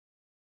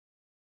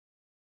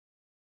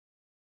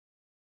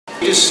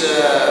It is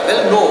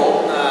well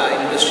known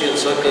in industrial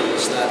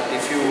circles that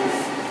if you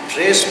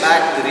trace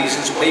back the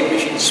reasons why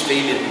machines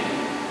fail in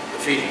the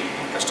field,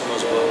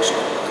 customers' works or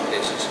other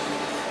places,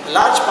 a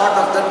large part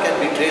of that can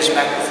be traced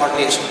back to fault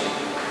liaison.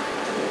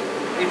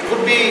 It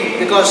could be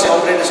because the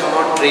operators are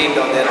not trained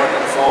or they are not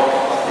informed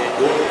or they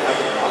don't have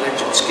the knowledge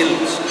and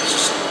skills in the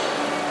system.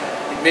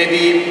 It may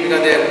be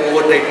because they have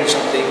over-tightened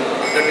something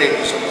or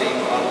under-tightened something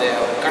or they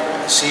have cut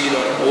a seal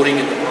or boring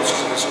in the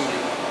process of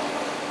assembly.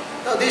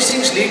 Now these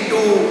things lead to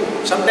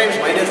sometimes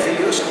minor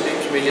failures,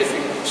 sometimes major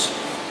failures.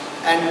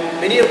 And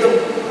many of them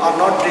are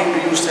not trained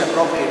to use the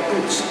appropriate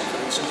tools.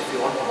 For instance, if you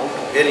want to mount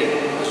a bearing,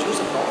 you must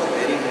use the proper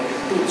bearing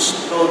mounting tools.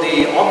 So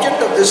the object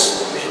of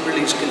this machine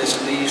building skill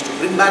assembly is to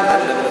bring back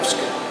that level of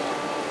skill,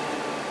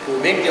 to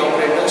make the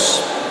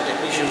operators, the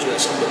technicians who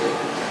assemble,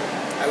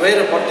 aware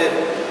of what their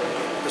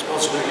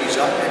responsibilities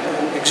are and to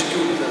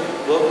execute the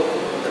work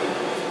the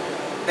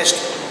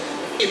best.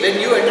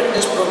 When you attend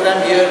this program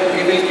here,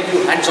 we will give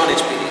you hands-on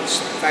experience.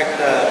 In fact,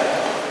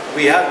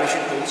 we have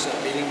machine tools, a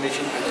milling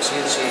machine and a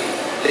CNC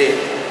lathe,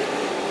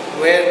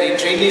 where the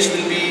trainees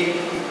will be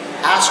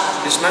asked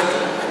to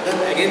dismantle and then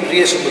again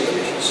reassemble the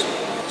machines.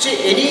 See,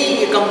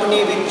 any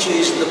company which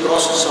is in the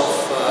process of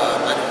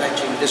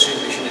manufacturing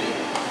industrial machinery,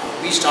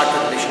 we start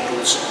with machine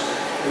tools.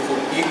 We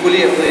could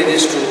equally apply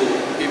this to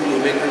people who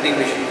make printing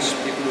machines,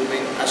 people who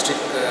make plastic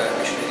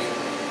machinery,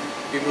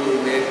 people who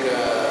make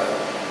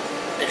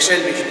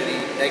textile machinery,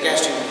 die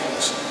casting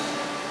machines,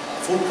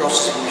 food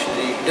processing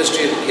machinery,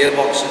 industrial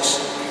gearboxes,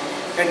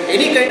 and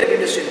any kind of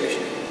industrial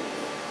machinery.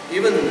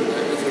 Even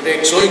if you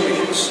take sewing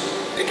machines,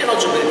 they can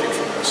also benefit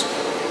from this.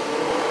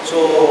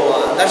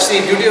 So that's the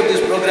beauty of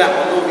this program.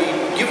 Although we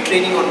give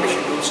training on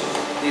machine tools,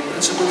 the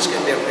principles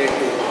can be applied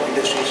to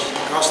industries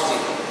across the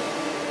field.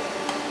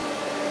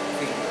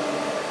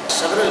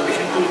 Several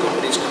machine tool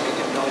companies coming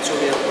in. Also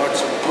we have got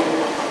some good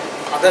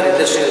other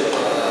industrial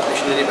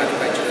machinery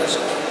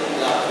manufacturers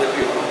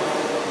repute.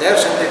 They have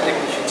sent their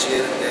technicians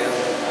here and they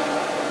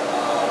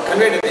have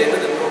conveyed at the end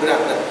of the program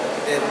that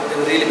they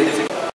will really benefit.